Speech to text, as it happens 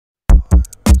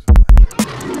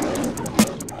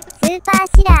ーパ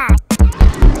ーシラー。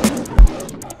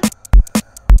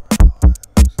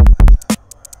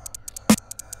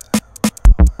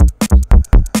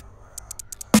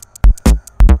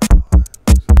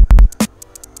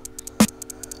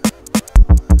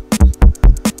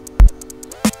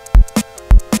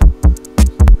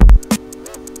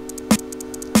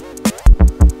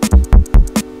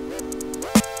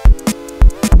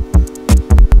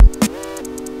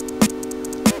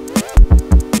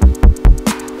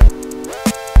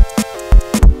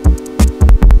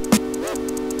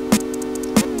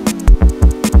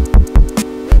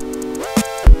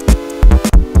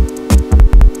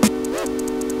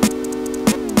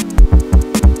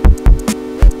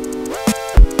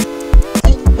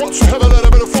Have a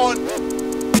little bit of fun.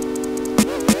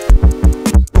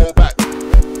 Go back.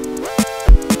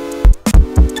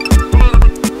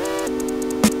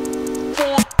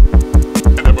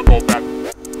 And never go back.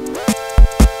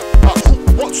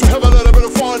 Once you have a little bit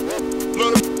of fun,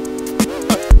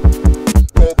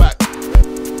 go back.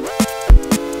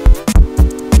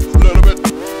 A little bit.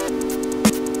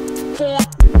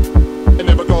 And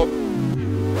never go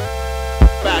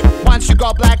back. Once you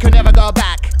go black, you never go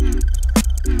back.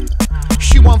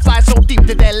 She won't fly so deep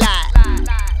that they lie.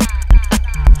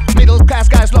 Middle class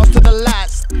guys lost to the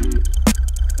last.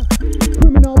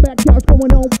 Criminal backyards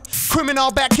going on.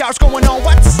 Criminal backyards going on.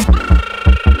 What?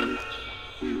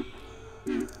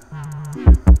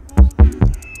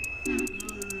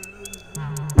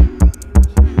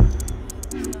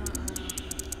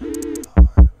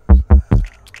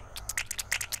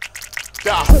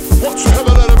 Yeah, once you have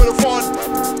a little bit of fun,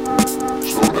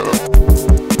 slow down,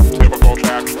 never go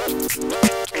back.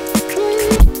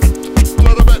 A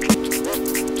little bit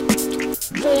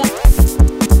more.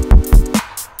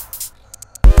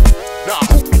 Now,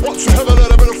 once you have a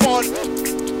little bit of fun,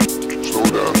 slow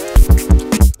down,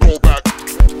 go back.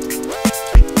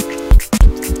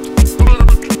 A little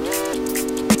bit more,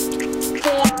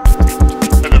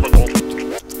 and never go.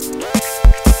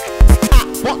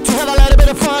 Want to have a little bit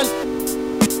of fun,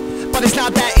 but it's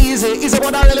not that easy. Is it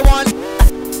what I really want?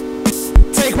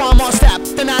 Take one more step,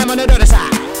 then I'm on the other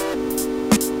side.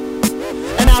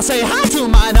 And I'll say hi to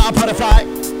my butterfly.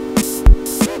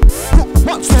 Who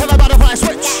wants to have a butterfly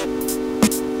switch?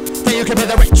 Then you can be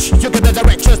the rich, you can be the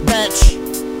richest bitch.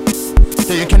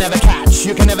 So you can never catch,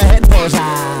 you can never hit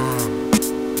bullseye.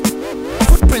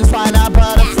 Footprints find a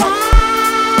butterfly.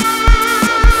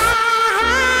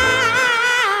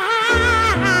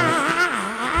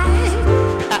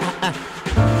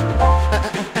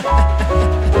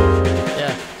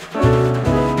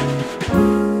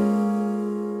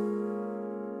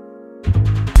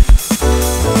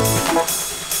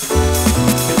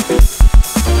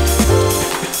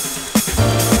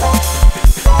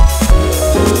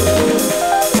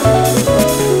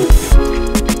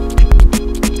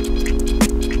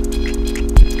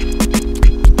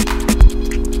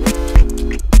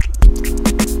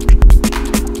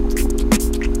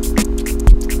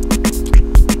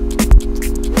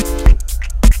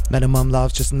 Minimum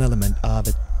love's just an element of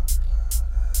it.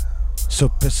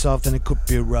 Super soft and it could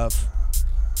be rough.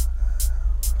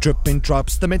 Dripping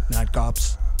drops, the midnight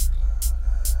cops.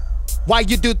 Why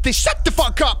you do this? Shut the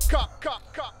fuck up!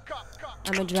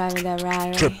 I'm driving that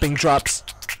ride. Dripping drops,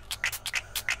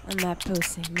 I'm that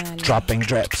pussy, money. dropping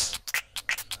drips.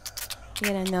 You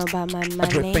don't know about my money.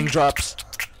 Dripping drops,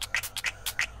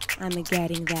 I'm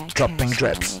getting that dropping cash,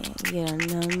 drips. honey. You don't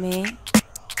know me.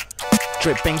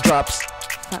 Dripping drops,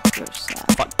 Fuck yourself.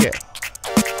 fuck it.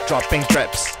 Dropping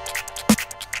drips,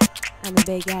 I'm a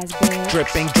big ass bitch.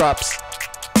 dripping drops,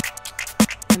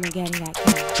 I'm getting that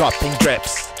cash. dropping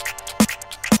drips.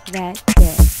 That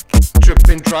dick.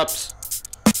 Dripping drops,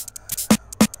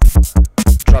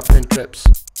 dropping drips.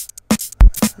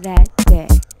 That dick.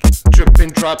 Dripping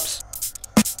drops,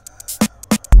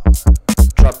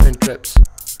 dropping drips.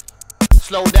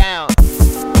 Slow down.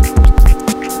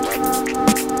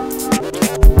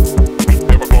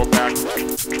 Never go back.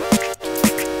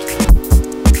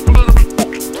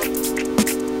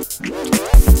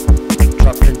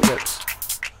 Dropping drips.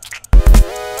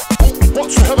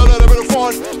 Once you have a little bit of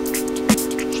fun,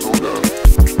 slow down,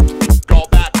 go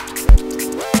back.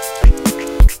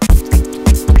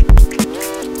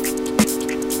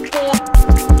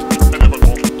 And never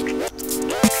go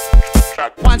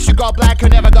back. Once you go black, you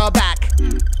never go back.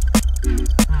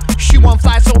 She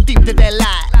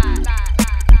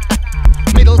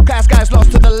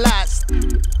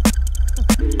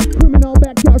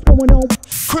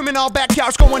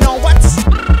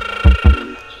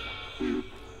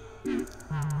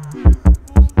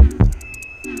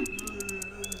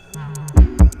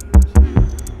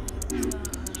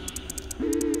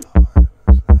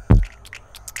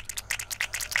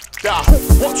Now,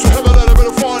 once you have a little bit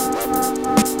of fun,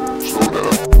 slow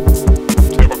down,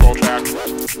 never go back.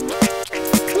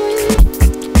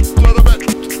 A little bit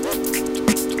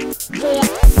more.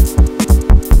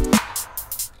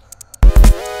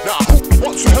 Now,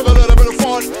 once you have a little bit of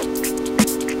fun,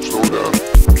 slow down,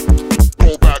 go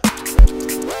back.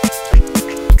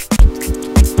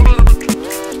 A little bit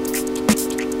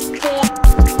more,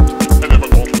 and never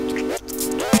go.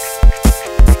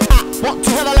 Want to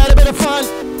have a little bit of fun,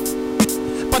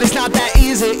 but it's not that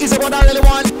easy. Is it what I really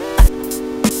want?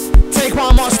 Take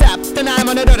one more step, then I'm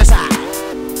on the other side,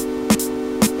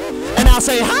 and I'll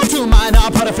say hi to my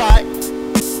butterfly.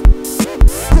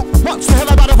 Who wants to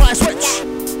have a butterfly switch?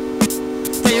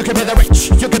 Then you can be the rich,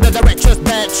 you can be the richest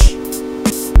bitch.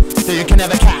 Then you can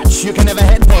never catch, you can never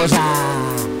hit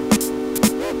bullseye.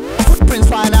 Footprints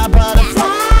flying out butterfly.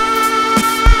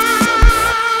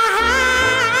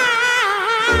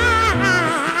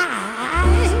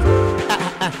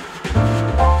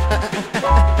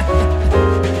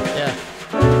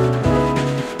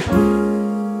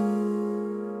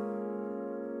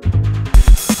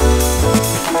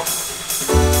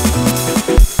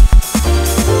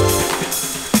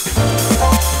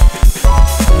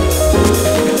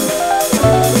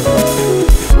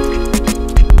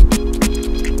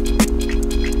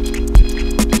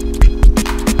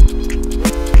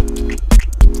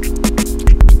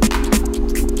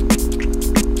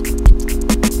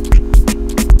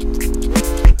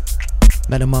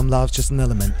 Minimum love's just an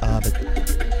element of it.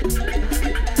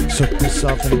 Soak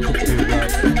yourself in a cookie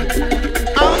love.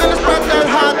 I'm gonna spread that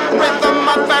hot rhythm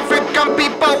of African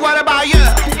people. What